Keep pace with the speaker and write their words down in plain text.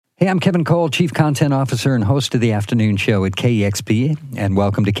Hey, I'm Kevin Cole, Chief Content Officer and host of the afternoon show at KEXP, and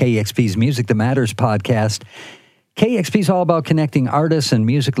welcome to KEXP's Music That Matters podcast. KEXP is all about connecting artists and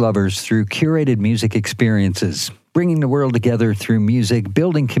music lovers through curated music experiences, bringing the world together through music,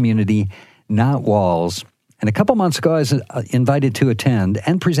 building community, not walls. And a couple months ago, I was invited to attend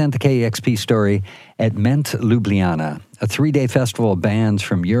and present the KEXP story at MENT Ljubljana, a 3-day festival of bands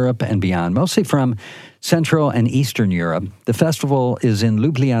from Europe and beyond, mostly from Central and Eastern Europe. The festival is in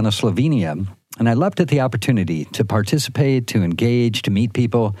Ljubljana, Slovenia, and I leapt at the opportunity to participate, to engage, to meet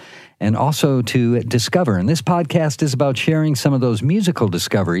people, and also to discover. And this podcast is about sharing some of those musical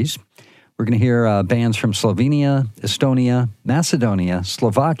discoveries. We're going to hear bands from Slovenia, Estonia, Macedonia,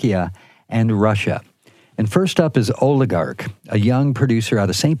 Slovakia, and Russia. And first up is Oligarch, a young producer out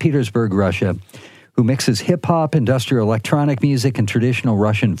of St. Petersburg, Russia, who mixes hip-hop, industrial electronic music, and traditional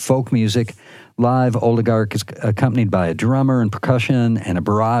Russian folk music. Live, Oligarch is accompanied by a drummer and percussion and a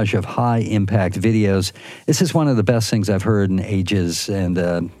barrage of high-impact videos. This is one of the best things I've heard in ages, and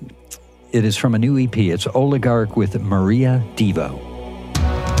it is from a new EP. It's Oligarch with Maria Devo.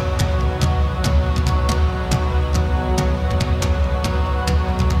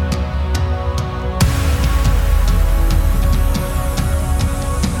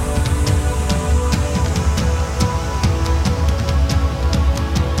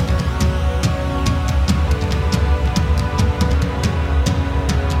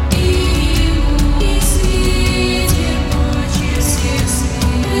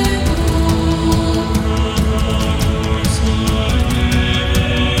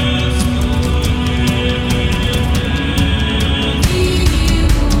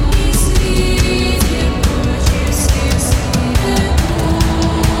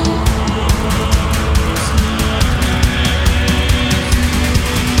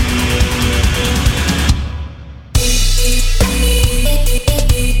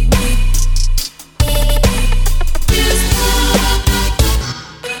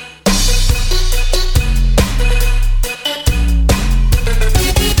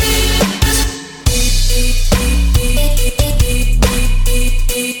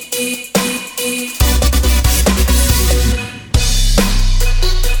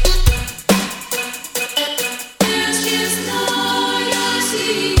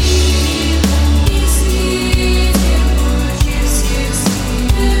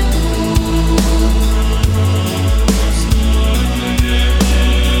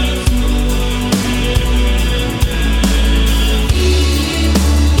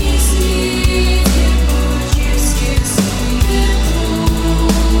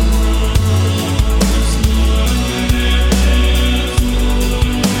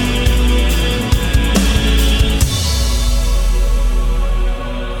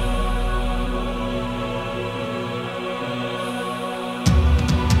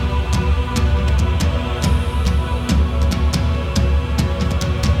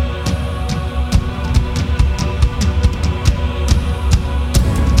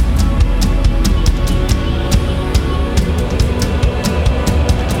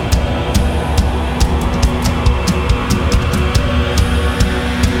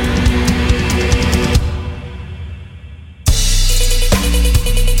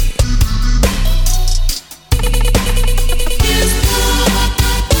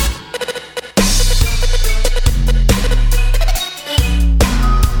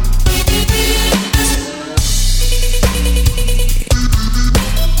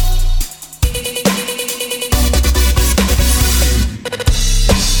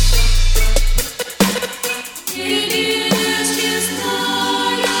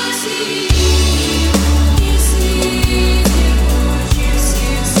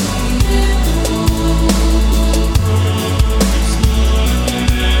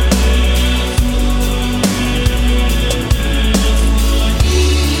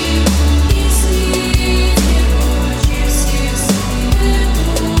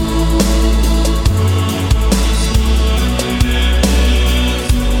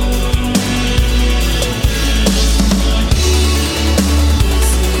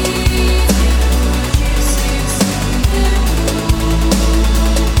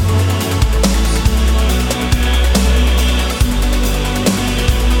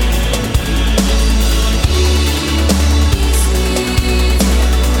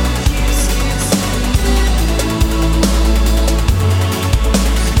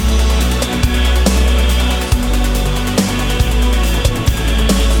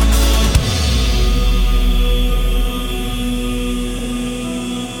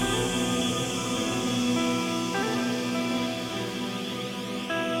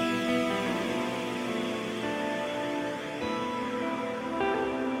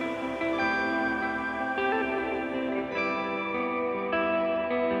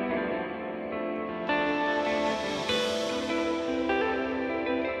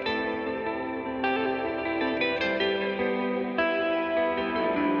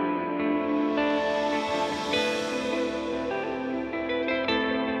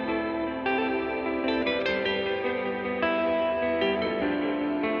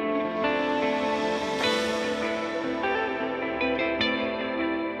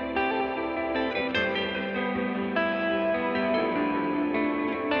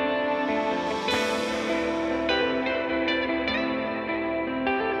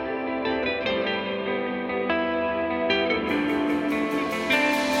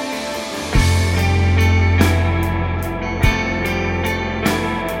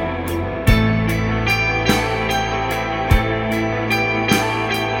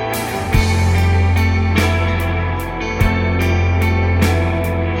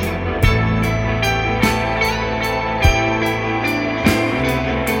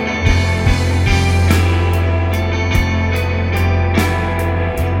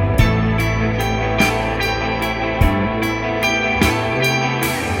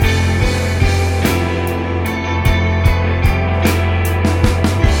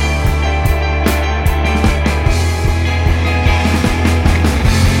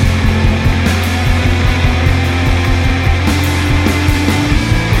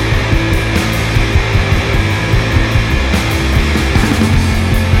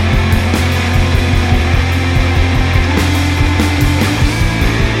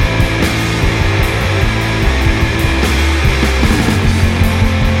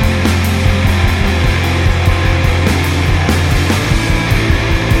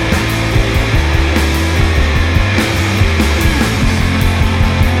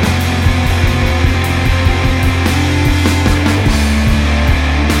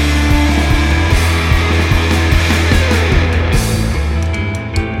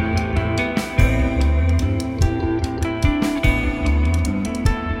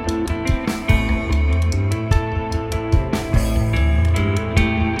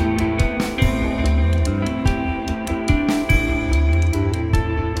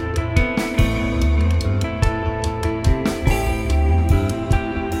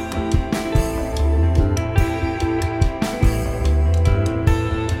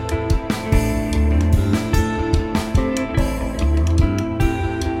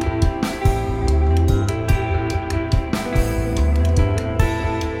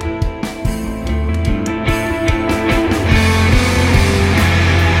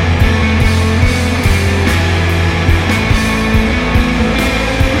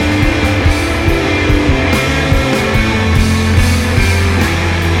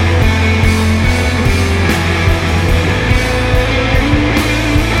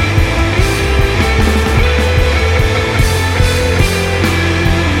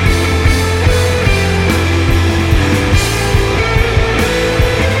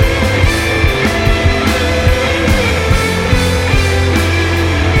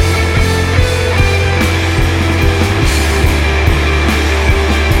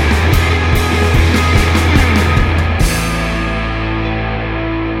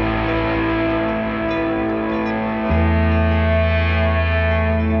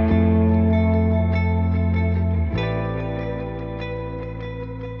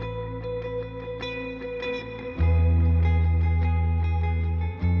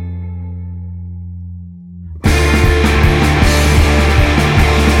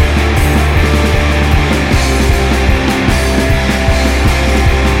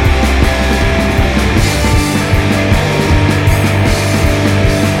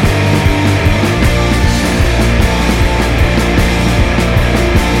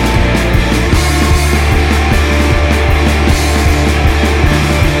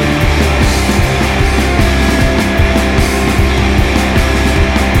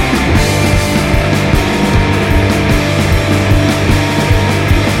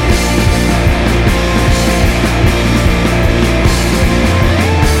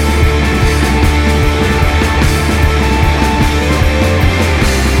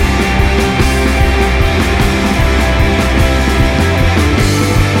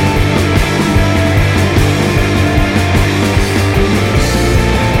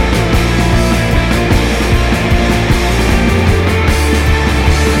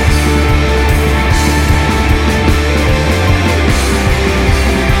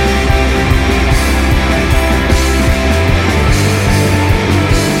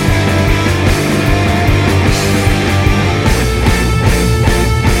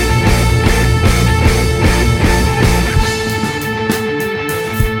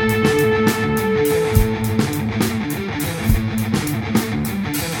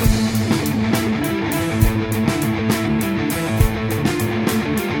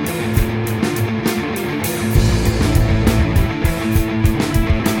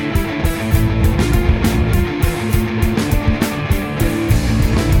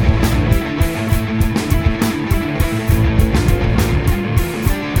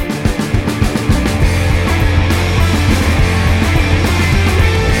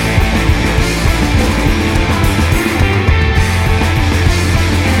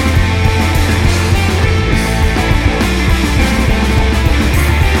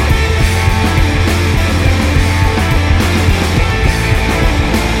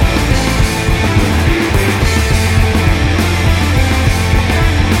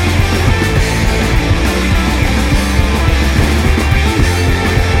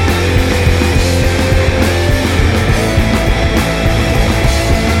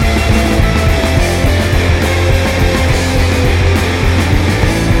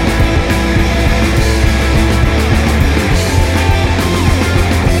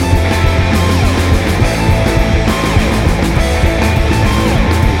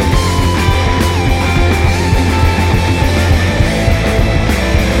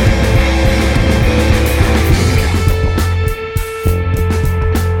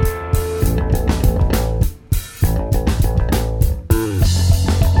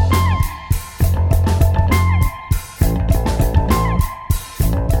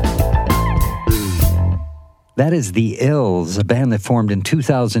 That is The Ills, a band that formed in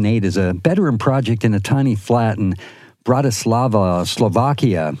 2008 as a bedroom project in a tiny flat in Bratislava,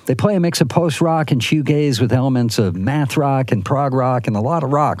 Slovakia. They play a mix of post-rock and shoegaze with elements of math rock and prog rock and a lot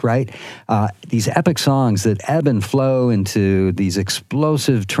of rock, right? These epic songs that ebb and flow into these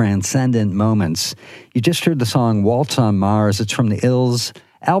explosive, transcendent moments. You just heard the song Waltz on Mars. It's from The Ills'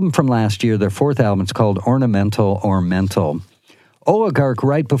 album from last year, their fourth album. It's called Ornamental or Mental. Oligarch,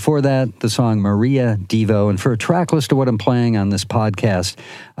 right before that, the song Maria Devo. And for a track list of what I'm playing on this podcast,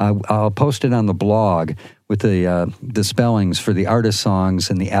 I'll post it on the blog with the spellings for the artist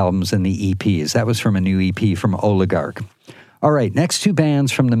songs and the albums and the EPs. That was from a new EP from Oligarch. All right, next two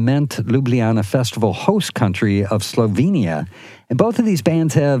bands from the MENT Ljubljana Festival host country of Slovenia. And both of these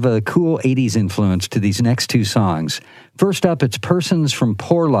bands have a cool 80s influence to these next two songs. First up, it's Persons from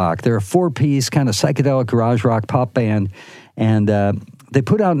Porlock. They're a four-piece kind of psychedelic garage rock pop band. And they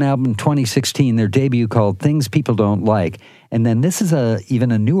put out an album in 2016, their debut called Things People Don't Like. And then this is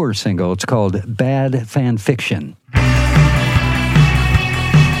even a newer single. It's called Bad Fan Fiction.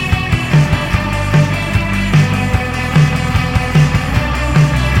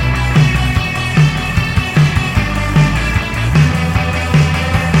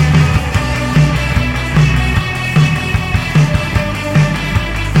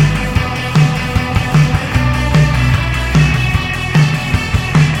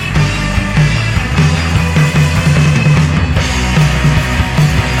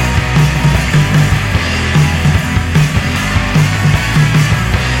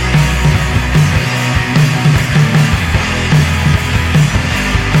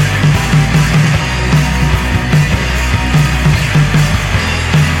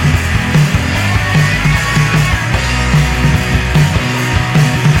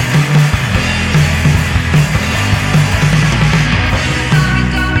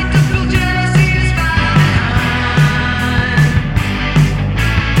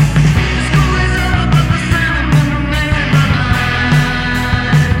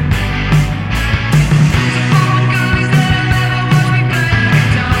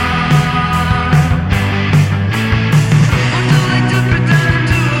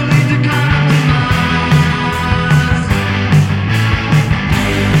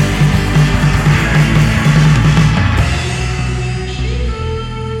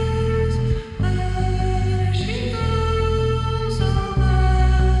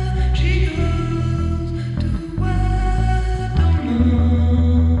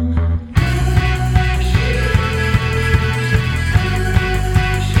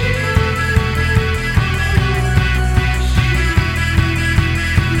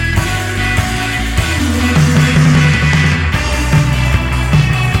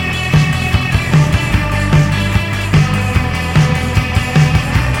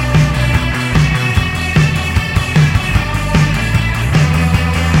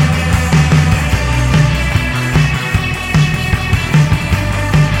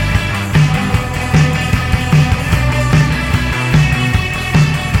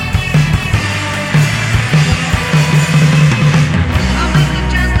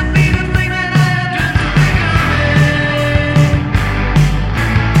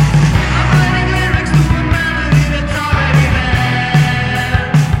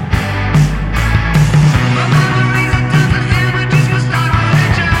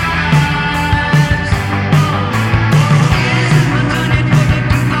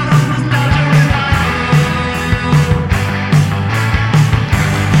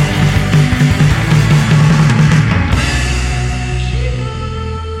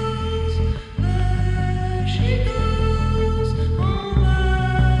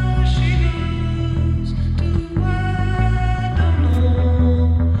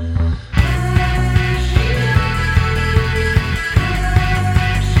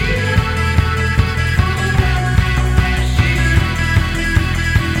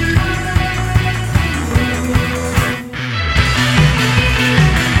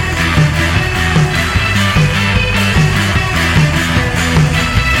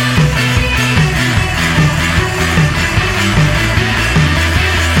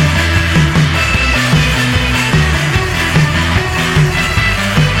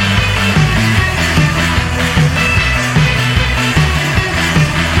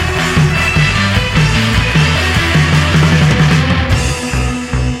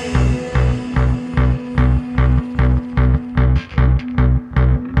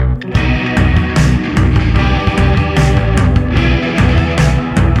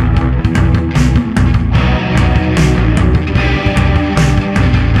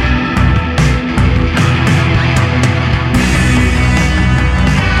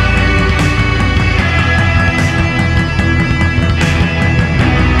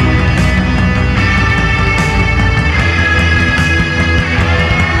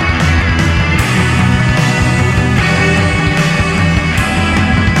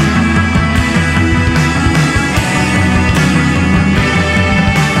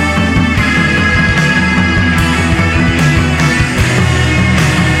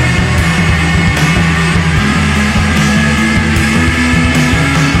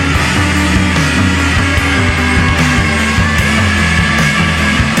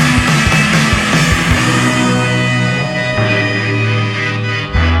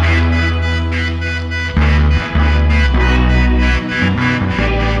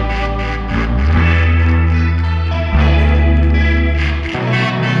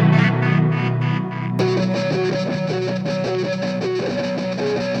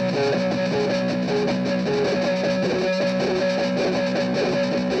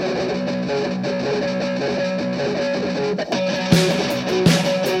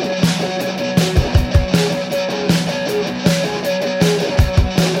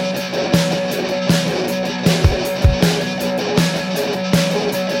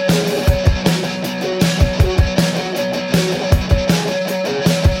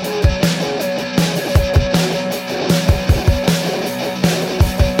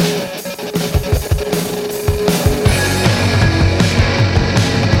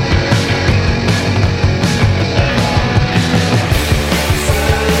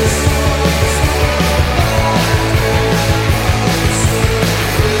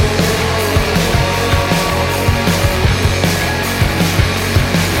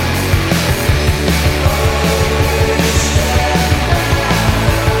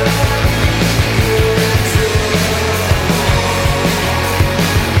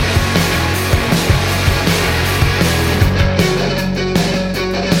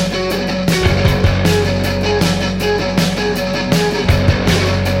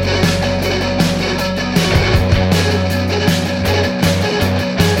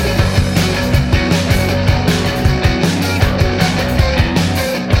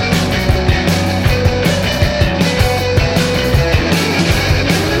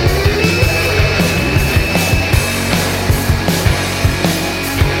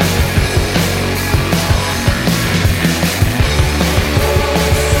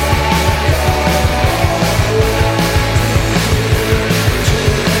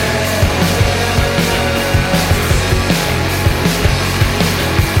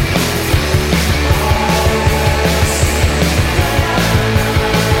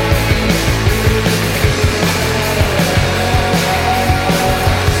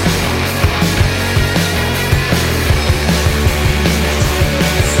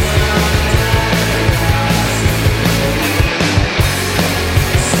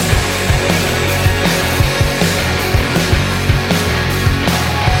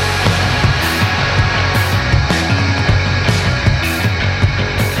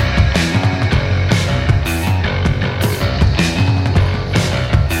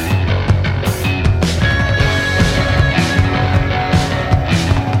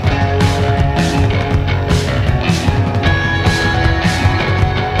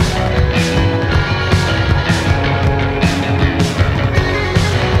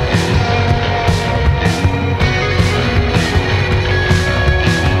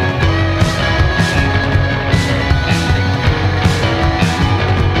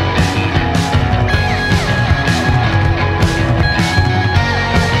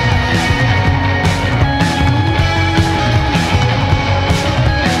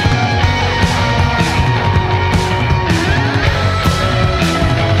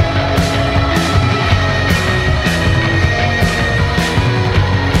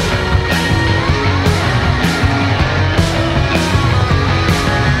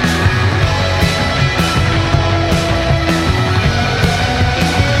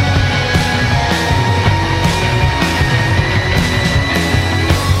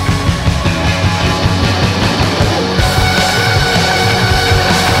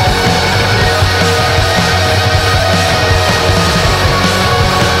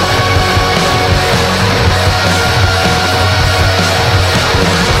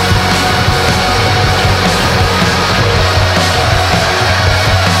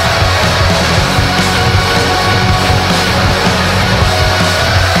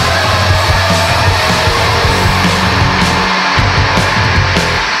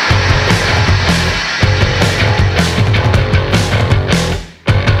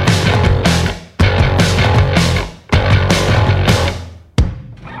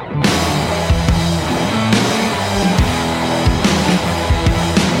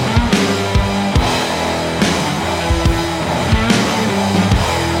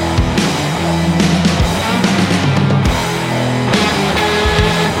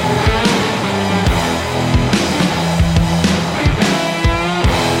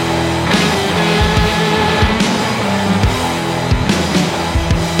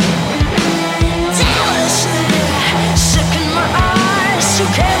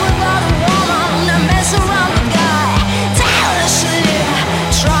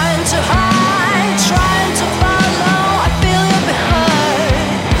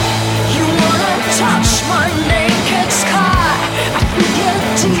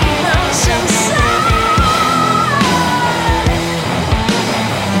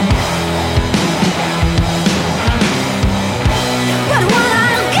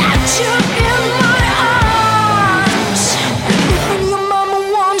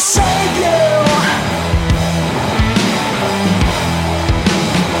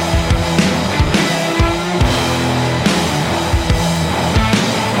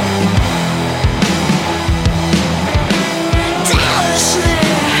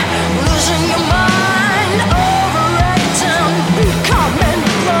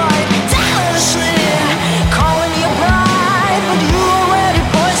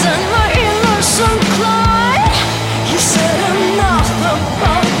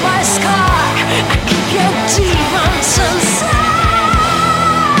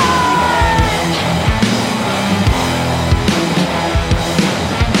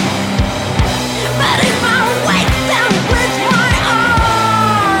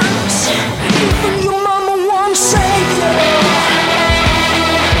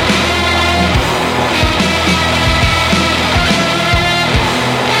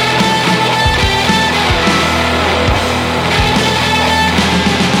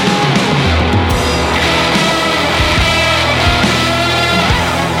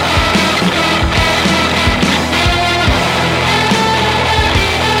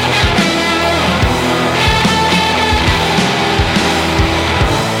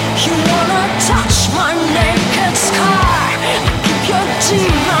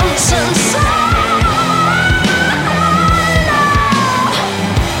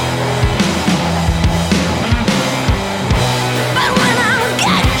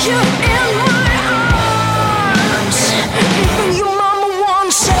 you in my arms. Even your mama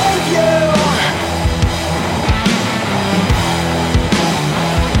won't save you.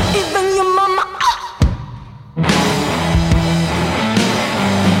 Even your mama.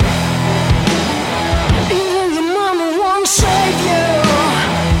 Even your mama won't save you.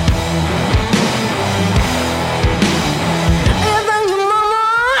 Even your mama.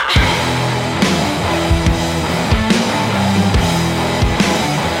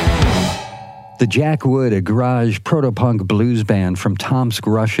 The Jack Wood, a garage proto-punk blues band from Tomsk,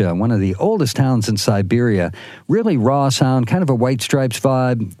 Russia, one of the oldest towns in Siberia. Really raw sound, kind of a White Stripes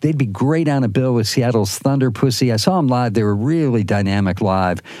vibe. They'd be great on a bill with Seattle's Thunder Pussy. I saw them live. They were really dynamic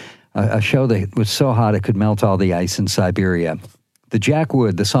live. A show that was so hot it could melt all the ice in Siberia. The Jack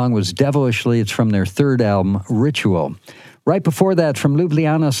Wood, the song was Devilishly. It's from their third album, Ritual. Right before that, from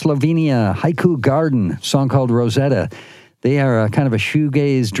Ljubljana, Slovenia, Haiku Garden, a song called Rosetta. They are kind of a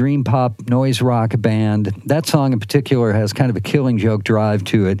shoegaze, dream pop, noise rock band. That song in particular has kind of a Killing Joke drive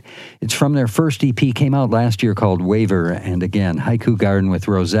to it. It's from their first EP, came out last year, called Waver. And again, Haiku Garden with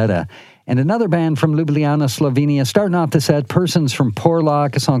Rosetta. And another band from Ljubljana, Slovenia, starting off the set, Persons from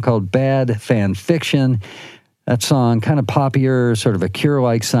Porlock, a song called Bad Fan Fiction. That song, kind of poppier, sort of a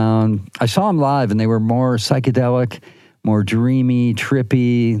Cure-like sound. I saw them live, and they were more psychedelic, more dreamy,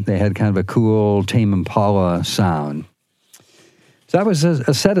 trippy. They had kind of a cool Tame Impala sound. So that was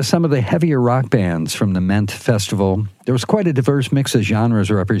a set of some of the heavier rock bands from the MENT Festival. There was quite a diverse mix of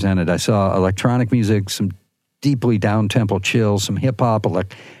genres represented. I saw electronic music, some deeply down-tempo chill, some hip-hop,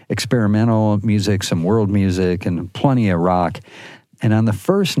 experimental music, some world music, and plenty of rock. And on the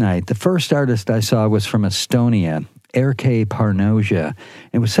first night, the first artist I saw was from Estonia, Erkki Parnoja.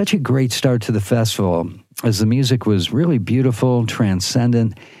 It was such a great start to the festival, as the music was really beautiful,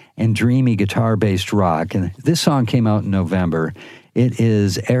 transcendent, and dreamy guitar-based rock. And this song came out in November. It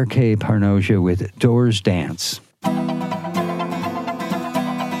is Erkki Parnoja with Doors Dance.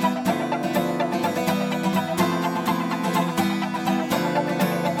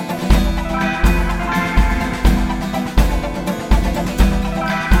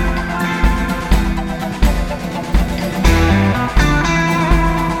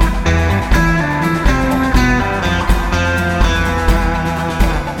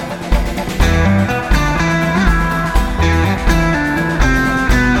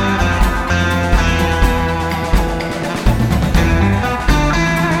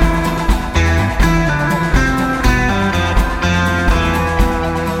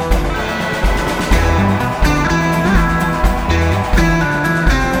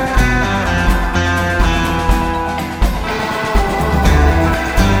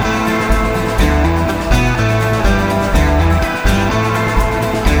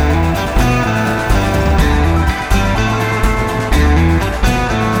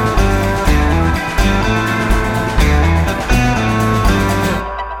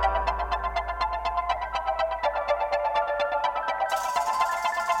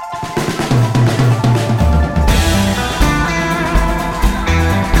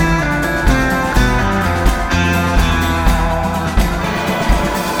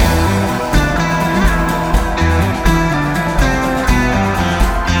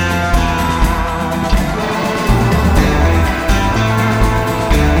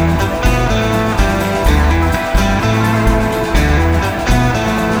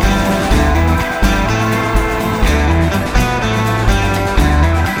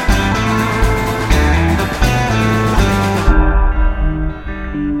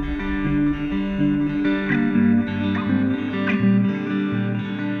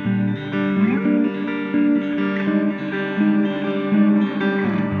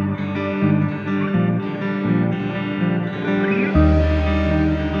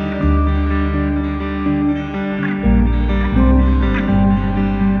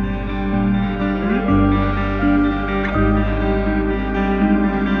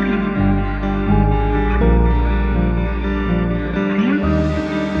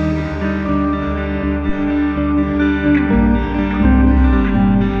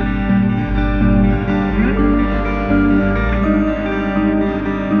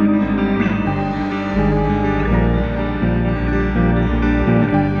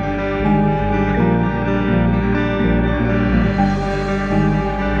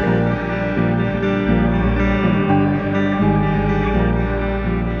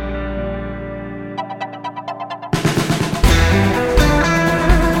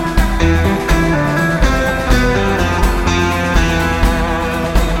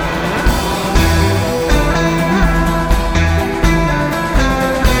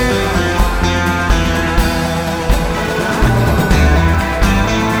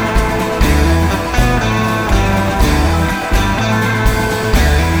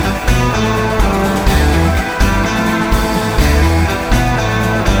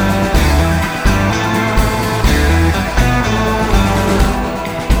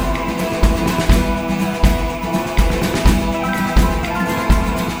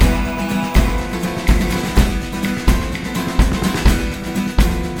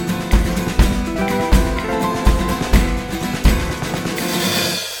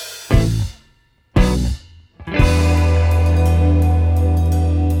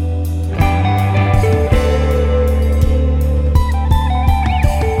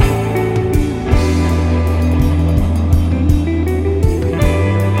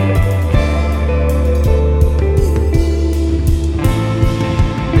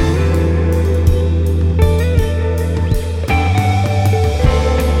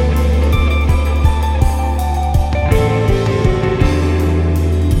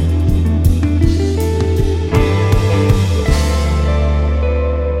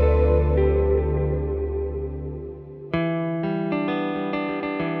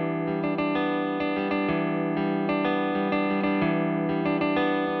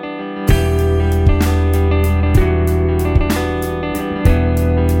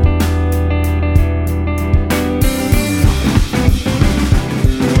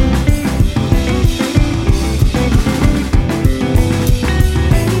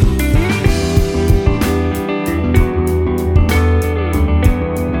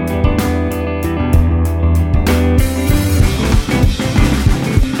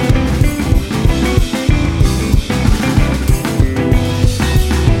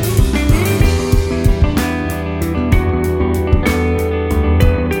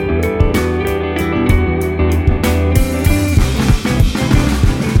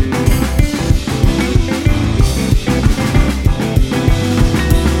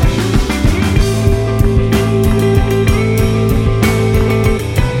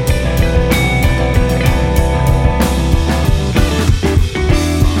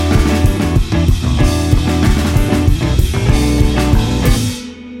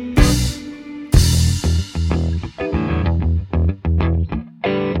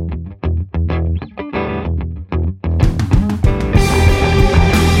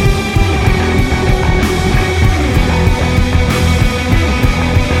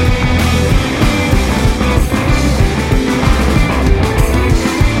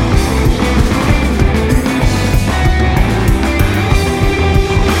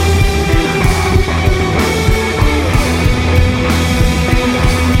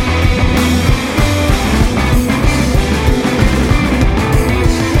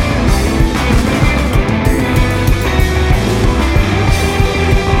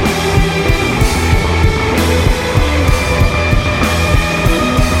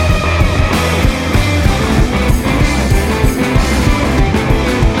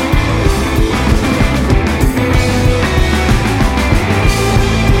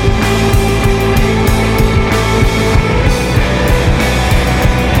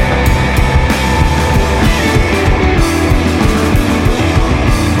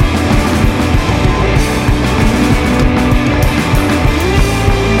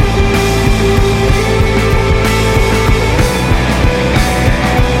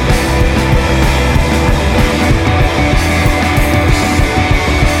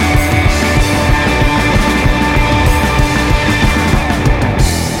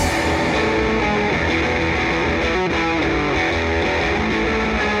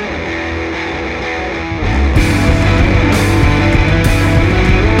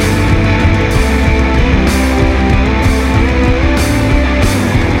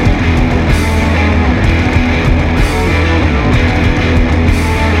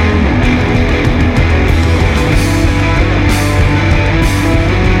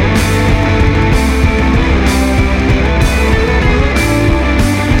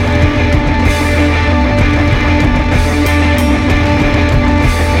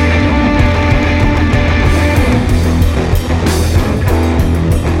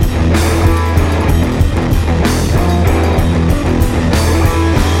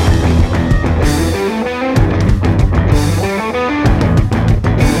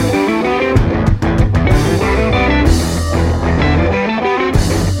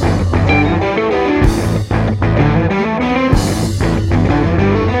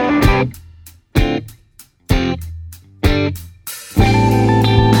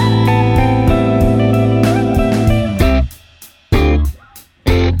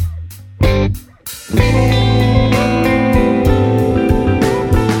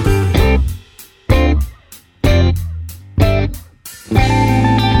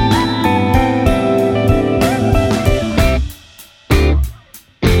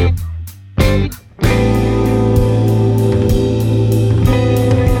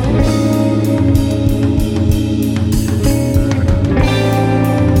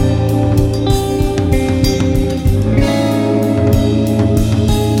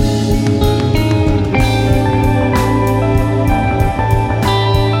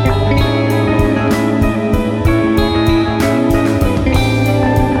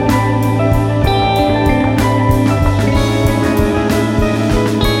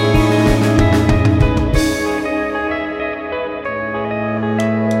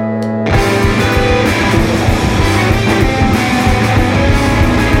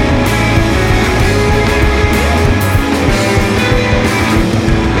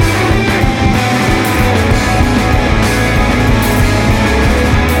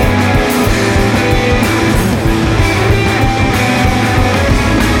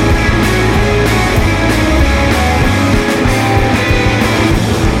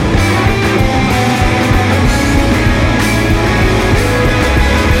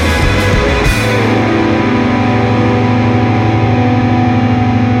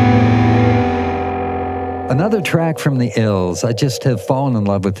 Another track from the Ills. I just have fallen in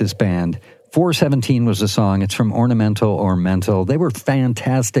love with this band. 417 was the song. It's from Ornamental or Mental. They were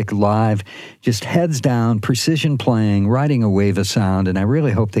fantastic live, just heads down, precision playing, riding a wave of sound, and I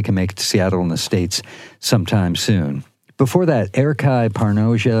really hope they can make it to Seattle and the States sometime soon. Before that, Erkai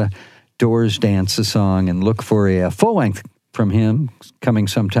Parnoja, Doors Dance the song, and look for a full-length from him coming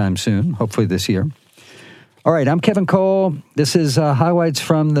sometime soon, hopefully this year. All right, I'm Kevin Cole. This is highlights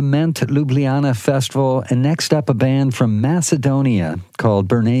from the MENT Ljubljana Festival. And next up, a band from Macedonia called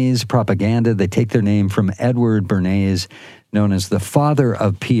Bernays Propaganda. They take their name from Edward Bernays, known as the father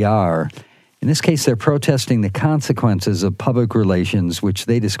of PR. In this case, they're protesting the consequences of public relations, which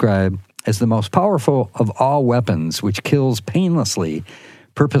they describe as the most powerful of all weapons, which kills painlessly,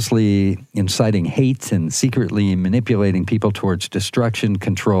 purposely inciting hate and secretly manipulating people towards destruction,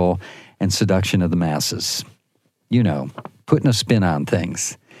 control, and seduction of the masses. You know, putting a spin on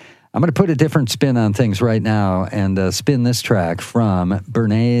things. I'm going to put a different spin on things right now and spin this track from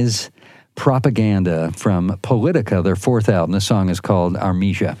Bernays Propaganda from Politica, their fourth album. This song is called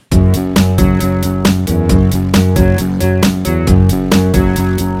Armisia.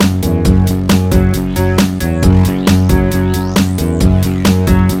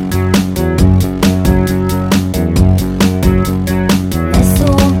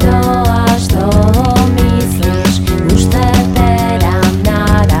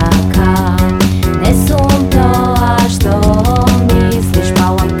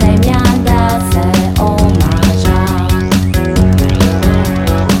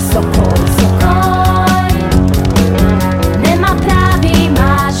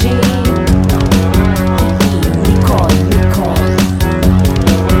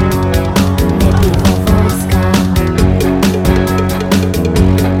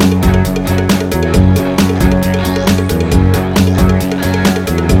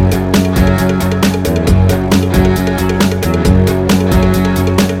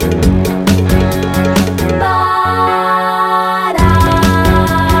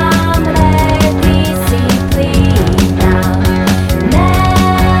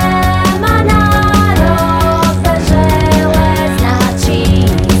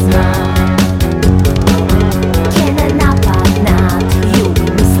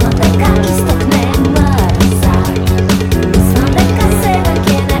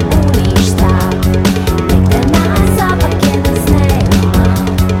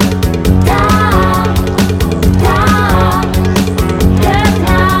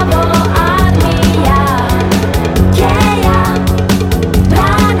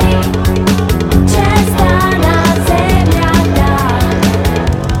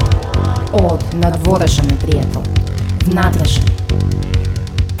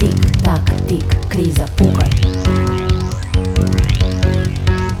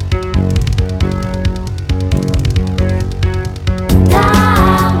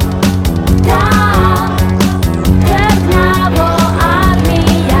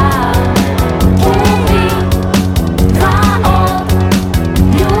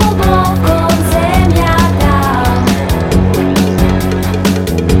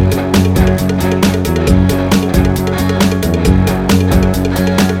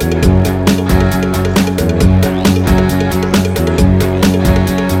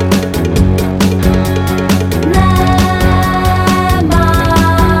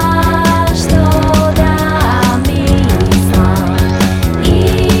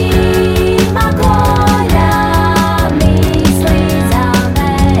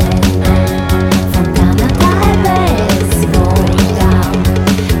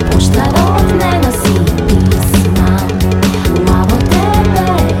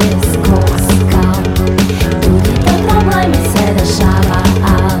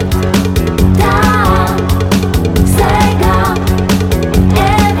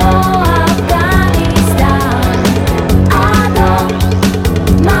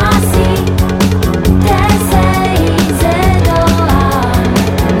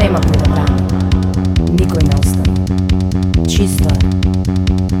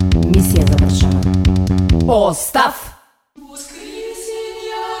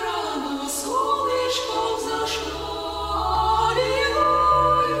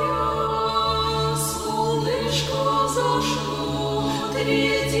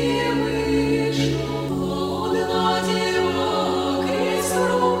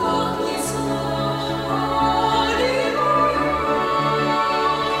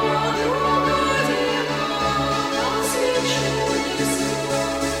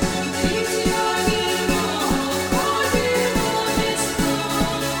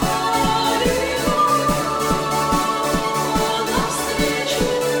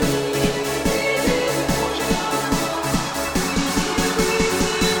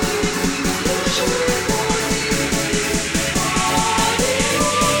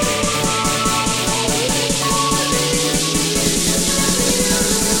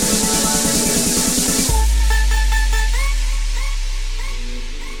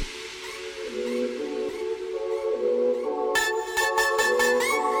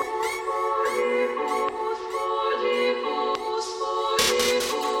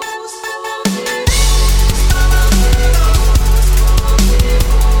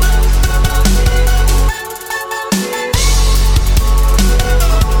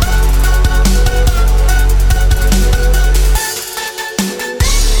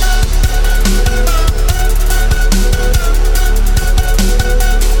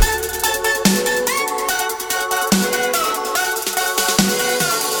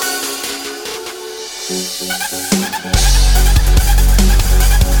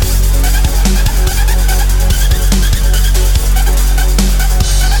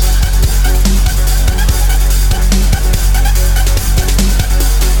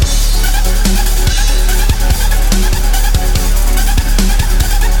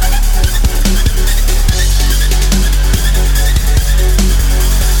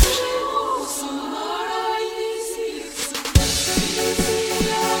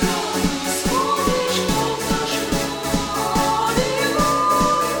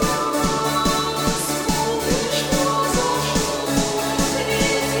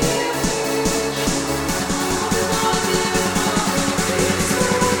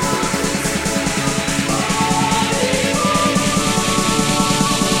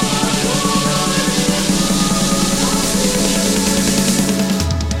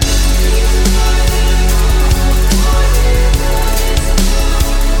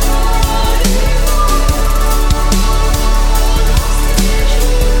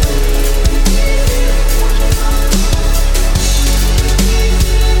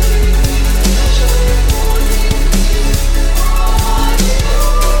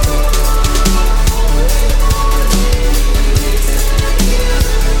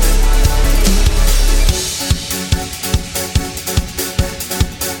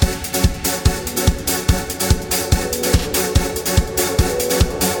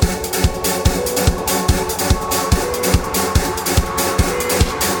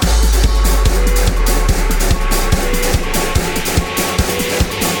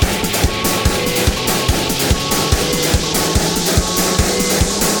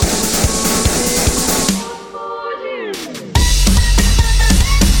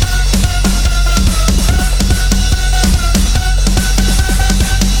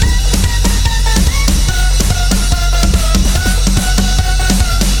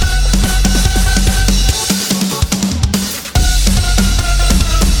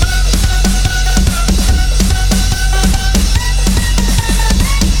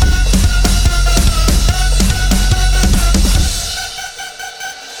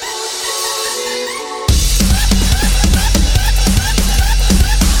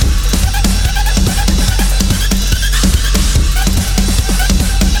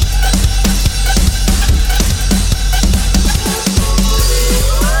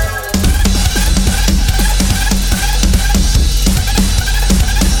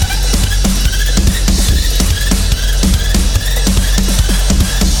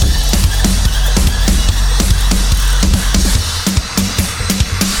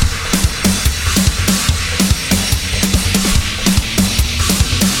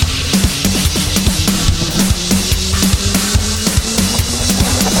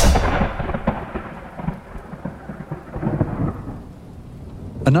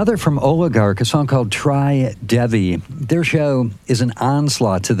 Another from Oligarch, a song called Try Devi. Their show is an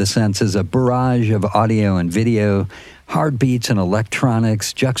onslaught to the senses, a barrage of audio and video, hard beats and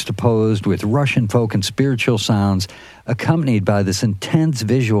electronics juxtaposed with Russian folk and spiritual sounds, accompanied by this intense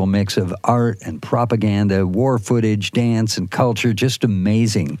visual mix of art and propaganda, war footage, dance, and culture. Just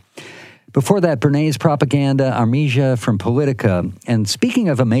amazing. Before that, Bernays Propaganda, Armija from Politica. And speaking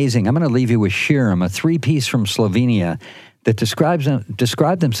of amazing, I'm going to leave you with Shiram, a three-piece from Slovenia that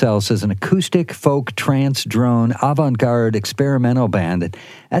describe themselves as an acoustic, folk, trance, drone, avant-garde, experimental band.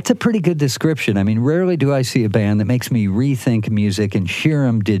 That's a pretty good description. I mean, rarely do I see a band that makes me rethink music, and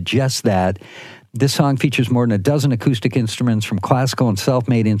Shiram did just that. This song features more than a dozen acoustic instruments from classical and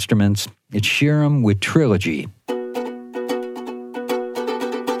self-made instruments. It's Shiram with Trilogy.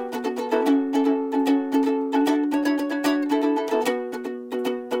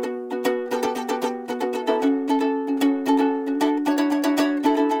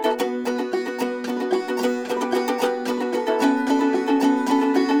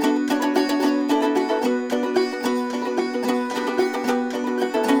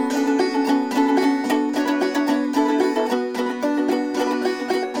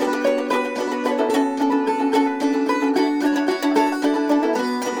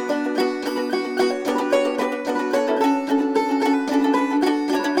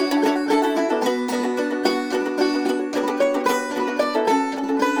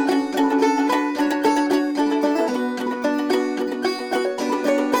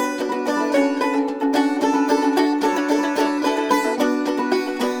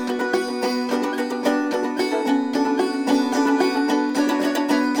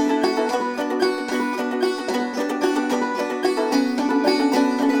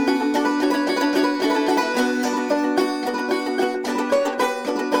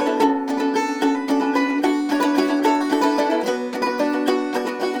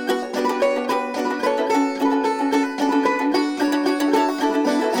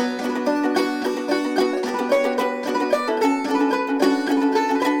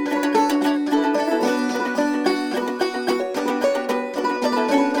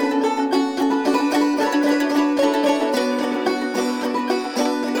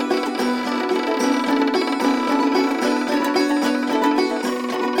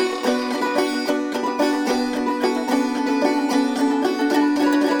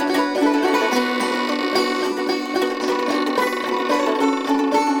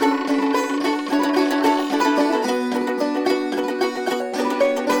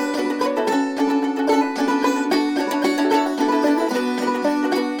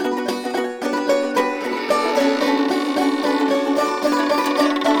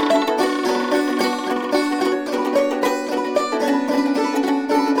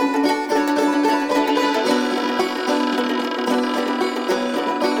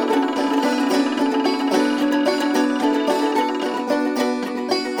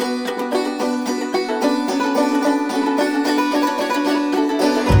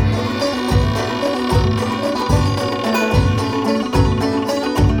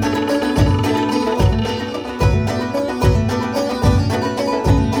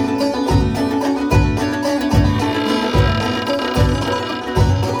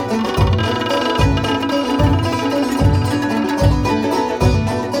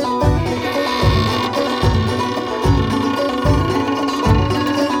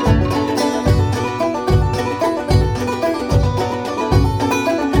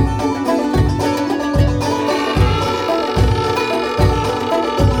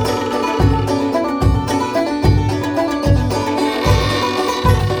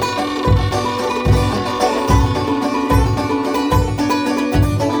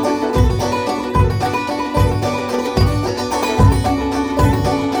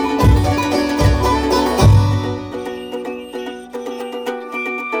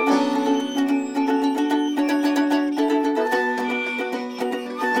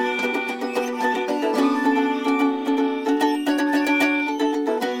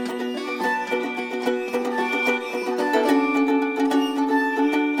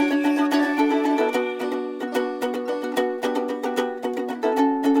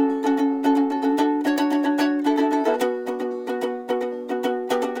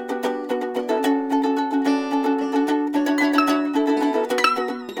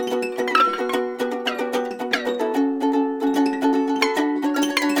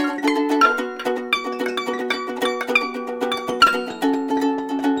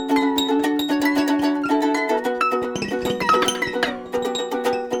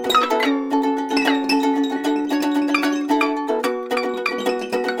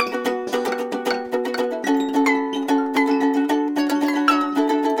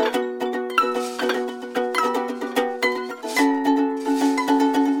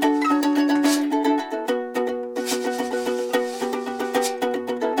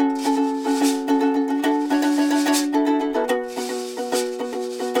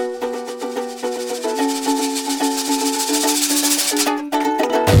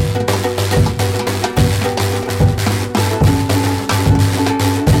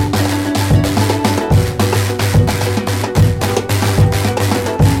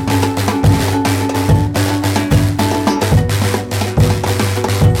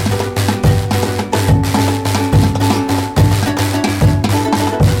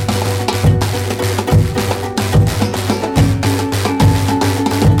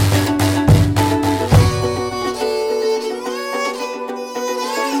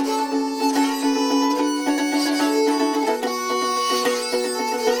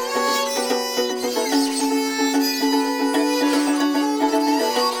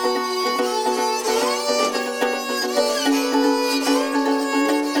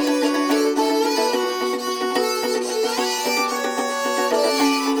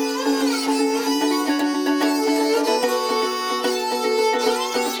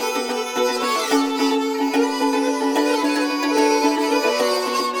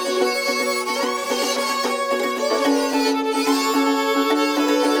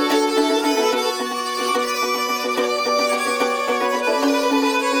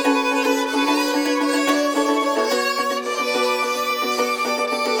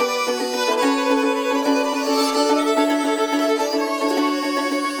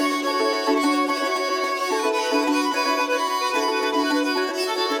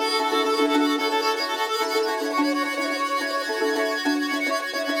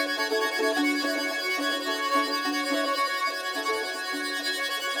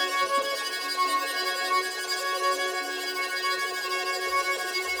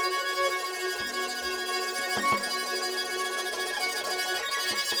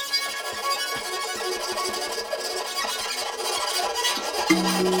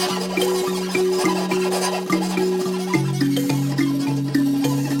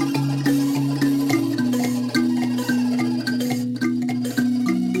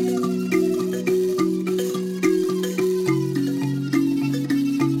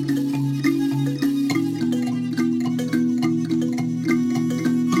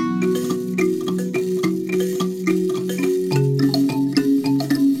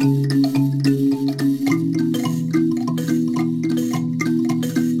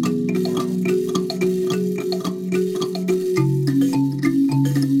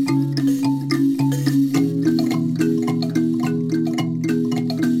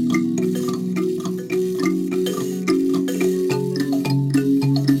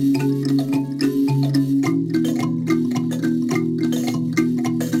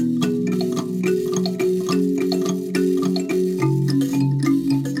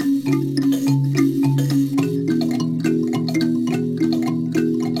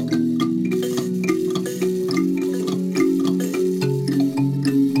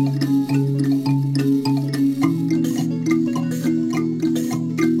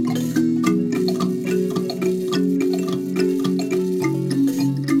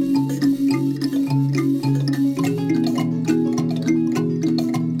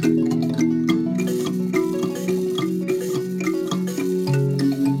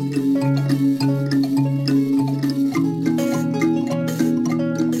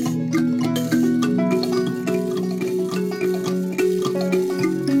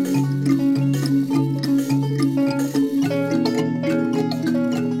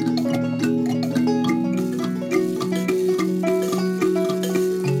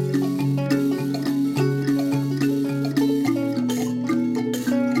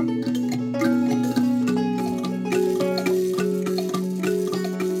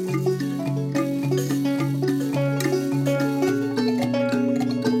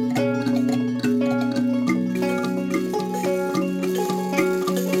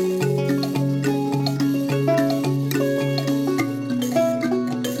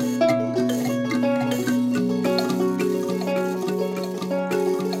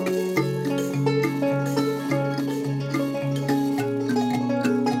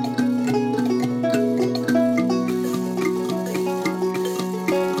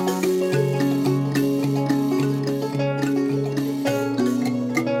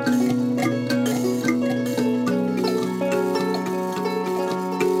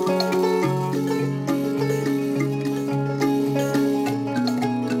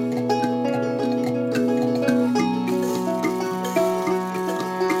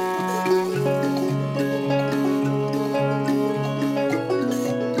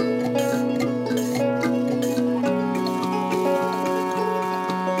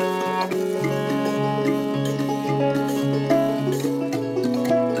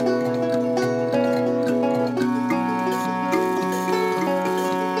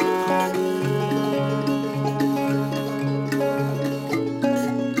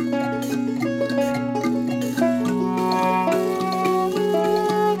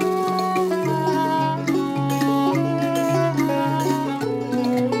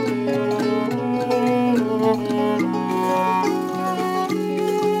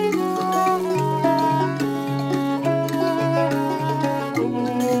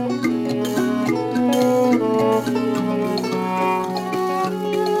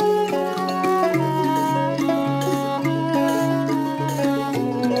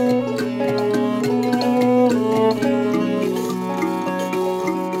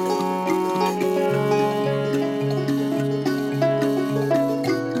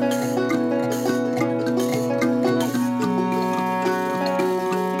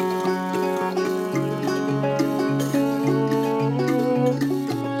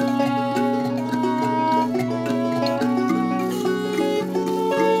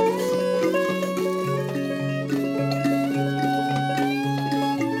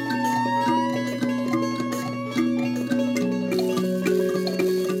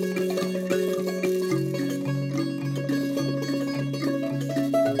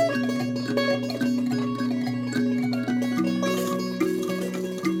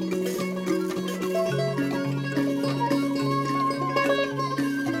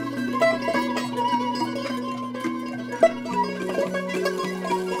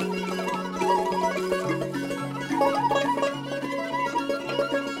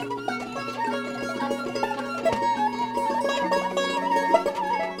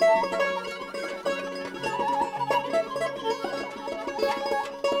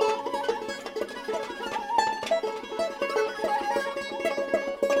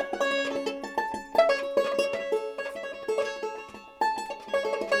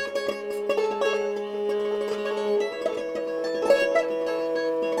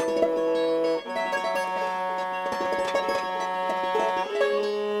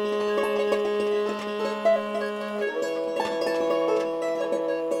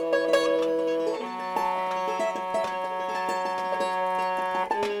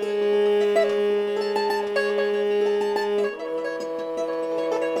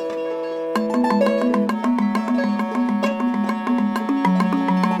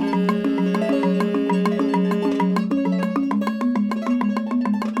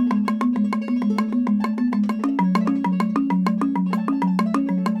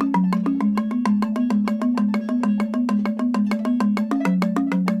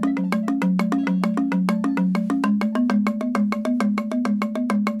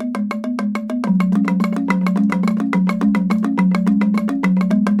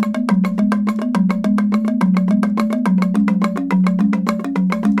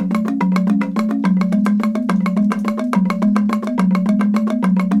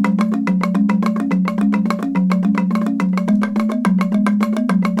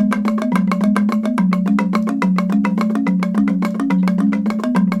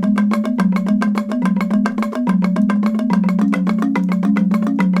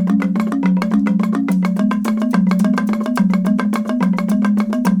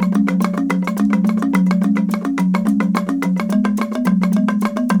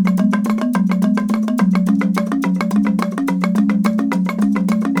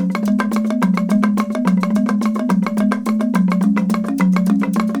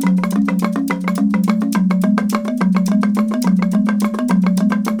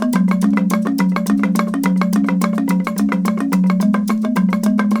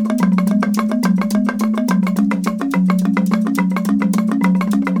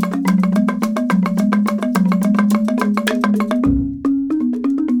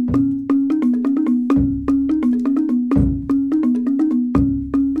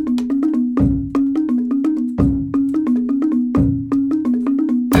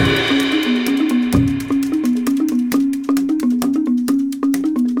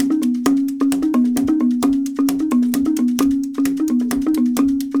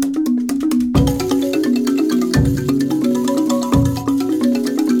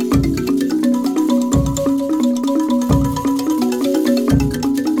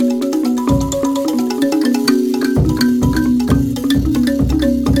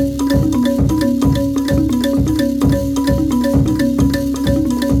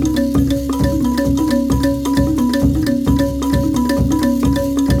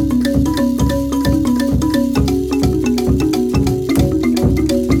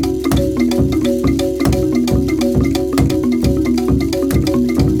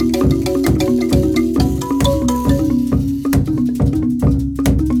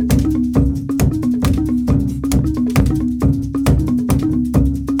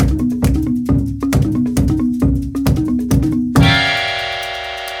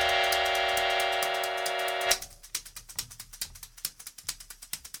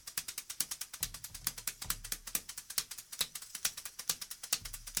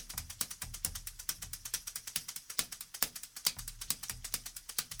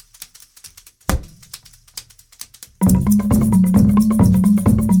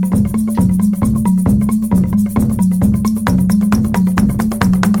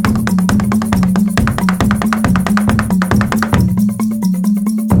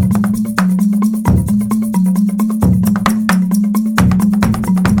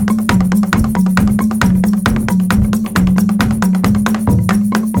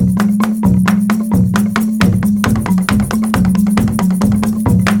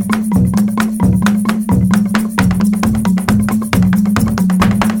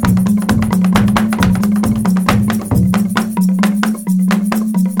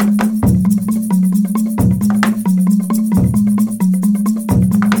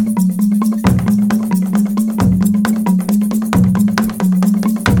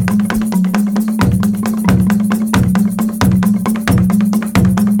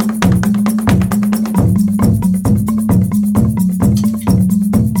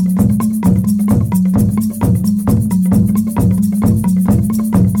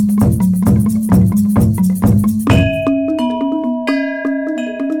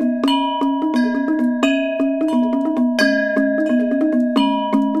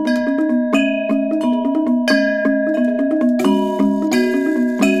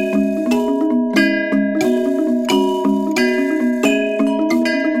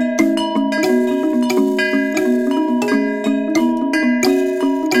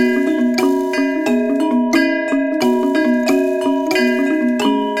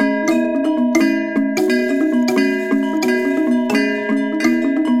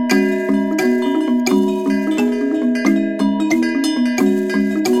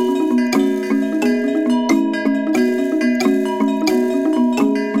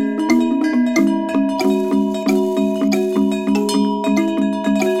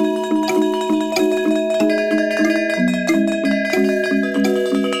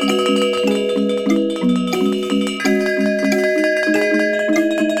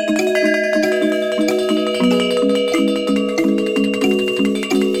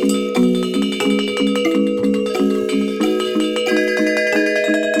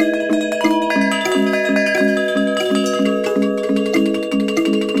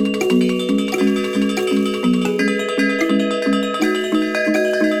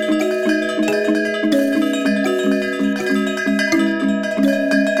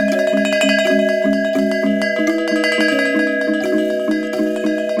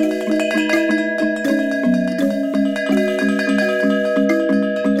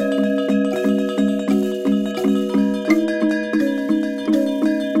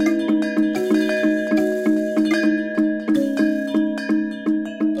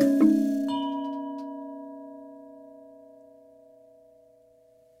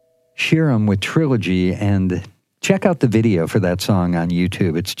 Shiram with Trilogy, and check out the video for that song on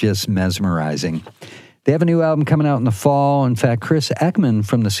YouTube. It's just mesmerizing. They have a new album coming out in the fall. In fact, Chris Ekman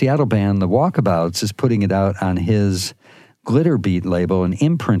from the Seattle band The Walkabouts is putting it out on his Glitter Beat label, an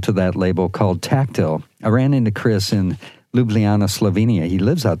imprint of that label called Tactile. I ran into Chris in Ljubljana, Slovenia. He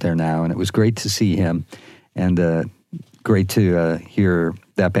lives out there now, and it was great to see him and great to hear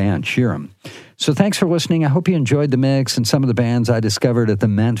that band, Shiram. So thanks for listening. I hope you enjoyed the mix and some of the bands I discovered at the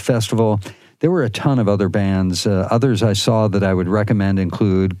MENT Festival. There were a ton of other bands. Others I saw that I would recommend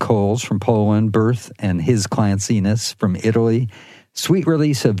include Coles from Poland, Birth and His Clanciness from Italy, Sweet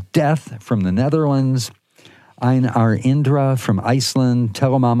Release of Death from the Netherlands, Einar Indra from Iceland,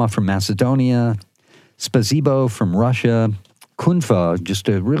 Telomama from Macedonia, Spazibo from Russia, Kunfa, just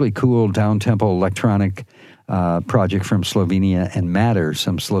a really cool down-tempo electronic project from Slovenia, and Matter,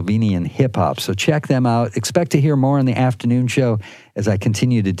 some Slovenian hip-hop. So check them out. Expect to hear more on the afternoon show as I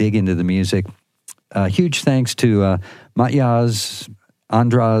continue to dig into the music. Huge thanks to Matyas,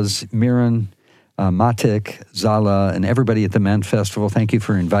 Andras, Miran, Matik, Zala, and everybody at the MENT Festival. Thank you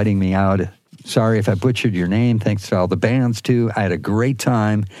for inviting me out. Sorry if I butchered your name. Thanks to all the bands, too. I had a great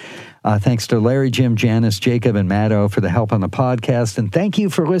time. Thanks to Larry, Jim, Janice, Jacob, and Maddo for the help on the podcast. And thank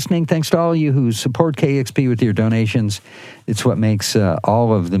you for listening. Thanks to all of you who support KXP with your donations. It's what makes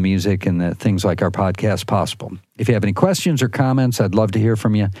all of the music and the things like our podcast possible. If you have any questions or comments, I'd love to hear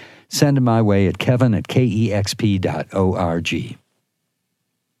from you. Send them my way at kevin@kexp.org.